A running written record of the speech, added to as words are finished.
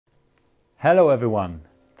Hello everyone,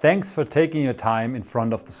 thanks for taking your time in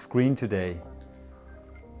front of the screen today.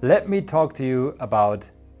 Let me talk to you about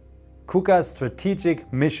KUKA's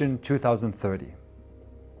Strategic Mission 2030.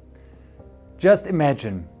 Just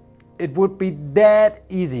imagine, it would be that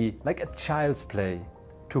easy, like a child's play,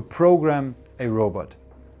 to program a robot,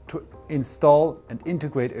 to install and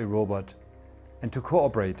integrate a robot, and to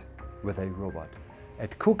cooperate with a robot.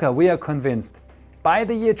 At KUKA we are convinced by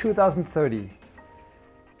the year 2030,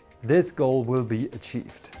 this goal will be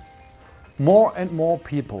achieved. More and more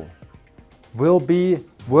people will be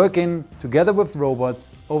working together with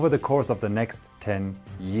robots over the course of the next 10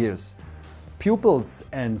 years. Pupils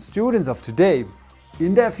and students of today,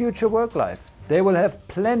 in their future work life, they will have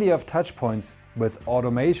plenty of touch points with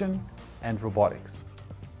automation and robotics.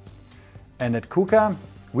 And at KUKA,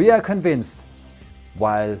 we are convinced,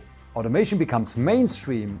 while automation becomes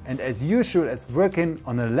mainstream and as usual as working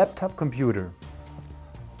on a laptop computer,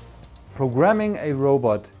 programming a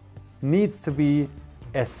robot needs to be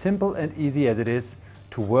as simple and easy as it is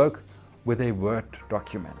to work with a Word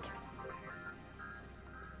document.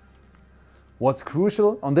 What's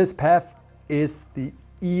crucial on this path is the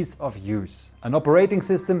ease of use. An operating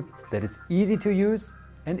system that is easy to use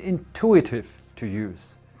and intuitive to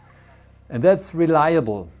use. And that's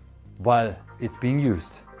reliable while it's being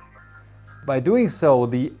used. By doing so,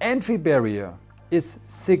 the entry barrier is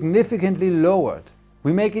significantly lowered.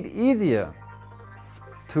 We make it easier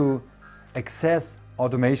to access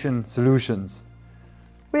automation solutions.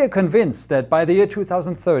 We are convinced that by the year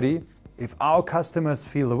 2030, if our customers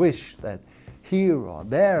feel the wish that here or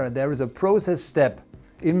there is a process step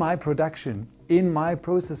in my production, in my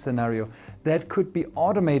process scenario that could be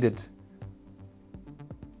automated,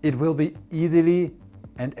 it will be easily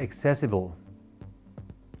and accessible.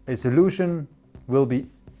 A solution will be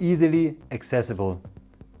easily accessible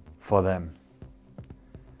for them.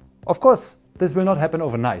 Of course, this will not happen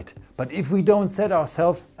overnight, but if we don't set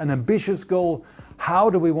ourselves an ambitious goal, how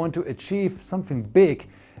do we want to achieve something big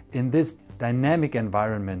in this dynamic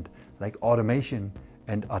environment like automation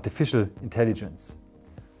and artificial intelligence?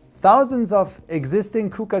 Thousands of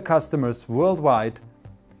existing KUKA customers worldwide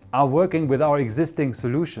are working with our existing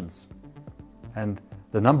solutions. And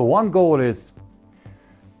the number one goal is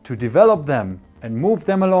to develop them and move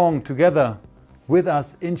them along together with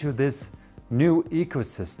us into this new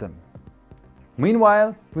ecosystem.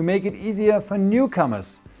 Meanwhile, we make it easier for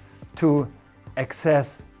newcomers to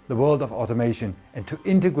access the world of automation and to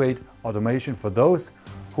integrate automation for those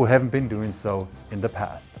who haven't been doing so in the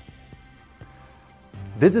past.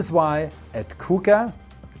 This is why at KUKA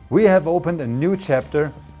we have opened a new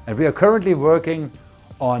chapter and we are currently working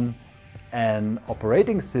on an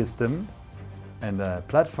operating system and a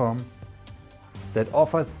platform that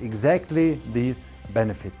offers exactly these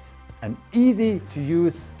benefits. An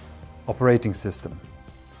easy-to-use operating system.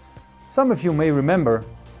 Some of you may remember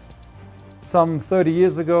some 30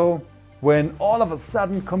 years ago when all of a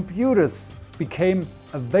sudden computers became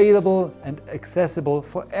available and accessible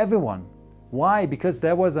for everyone. Why? Because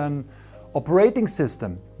there was an operating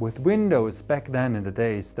system with Windows back then in the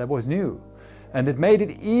days that was new. And it made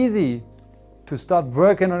it easy to start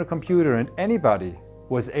working on a computer, and anybody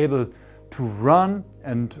was able to run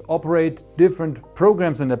and operate different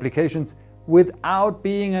programs and applications without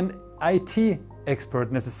being an IT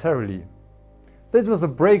expert necessarily. This was a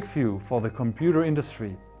breakthrough for the computer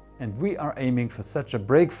industry, and we are aiming for such a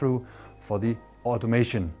breakthrough for the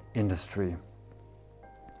automation industry.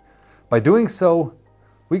 By doing so,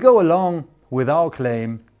 we go along with our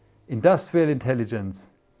claim, industrial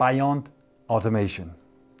intelligence beyond automation.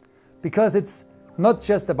 Because it's not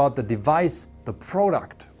just about the device, the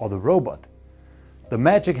product or the robot. The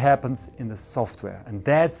magic happens in the software, and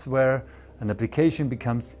that's where an application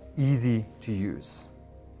becomes easy to use.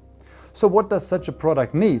 So what does such a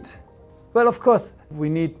product need? Well, of course, we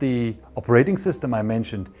need the operating system I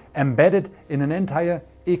mentioned embedded in an entire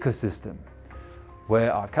ecosystem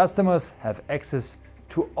where our customers have access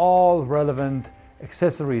to all relevant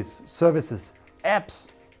accessories, services, apps,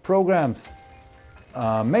 programs,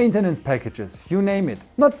 maintenance packages, you name it.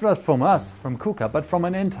 Not just from us, from KUKA, but from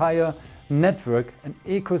an entire network, an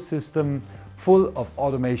ecosystem full of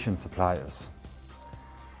automation suppliers.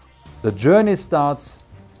 The journey starts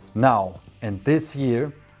now and this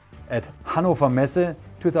year at Hannover Messe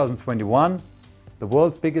 2021, the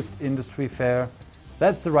world's biggest industry fair.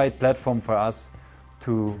 That's the right platform for us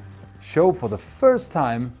to show for the first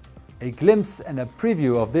time a glimpse and a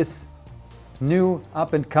preview of this new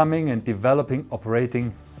up-and-coming and developing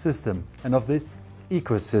operating system and of this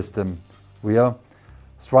ecosystem we are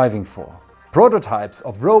striving for. Prototypes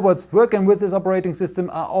of robots working with this operating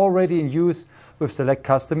system are already in use with select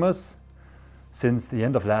customers, since the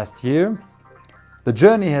end of last year. The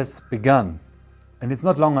journey has begun, and it's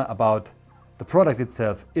not longer about the product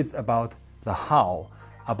itself, it's about the how,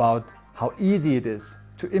 about how easy it is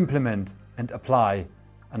to implement and apply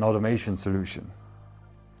an automation solution.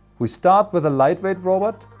 We start with a lightweight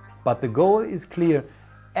robot, but the goal is clear.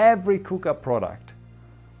 Every KUKA product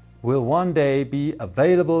will one day be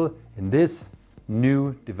available in this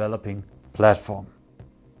new developing platform.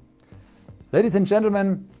 Ladies and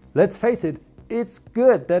gentlemen, let's face it, it's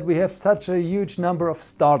good that we have such a huge number of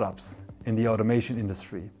startups in the automation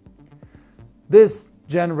industry. This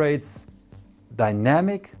generates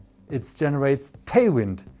dynamic, it generates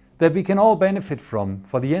tailwind that we can all benefit from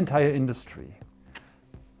for the entire industry.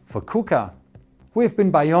 For KUKA, we've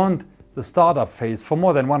been beyond the startup phase for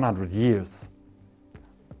more than 100 years.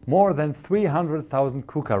 More than 300,000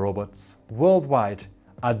 KUKA robots worldwide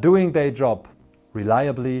are doing their job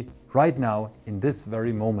reliably right now in this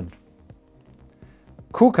very moment.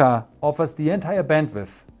 KUKA offers the entire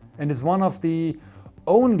bandwidth and is one of the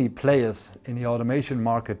only players in the automation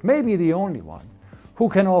market, maybe the only one, who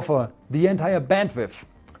can offer the entire bandwidth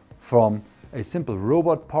from a simple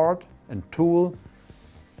robot part and tool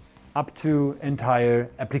up to entire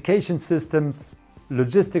application systems,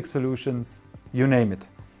 logistic solutions, you name it,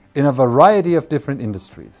 in a variety of different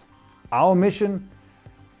industries. Our mission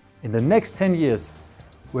in the next 10 years,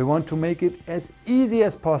 we want to make it as easy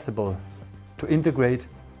as possible to integrate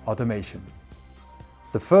automation.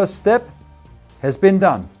 The first step has been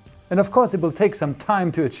done, and of course it will take some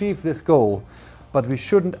time to achieve this goal, but we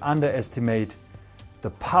shouldn't underestimate the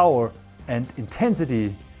power and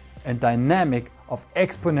intensity and dynamic of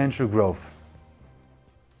exponential growth.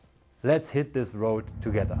 Let's hit this road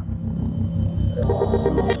together.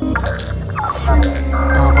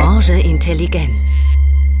 Orange Intelligenz.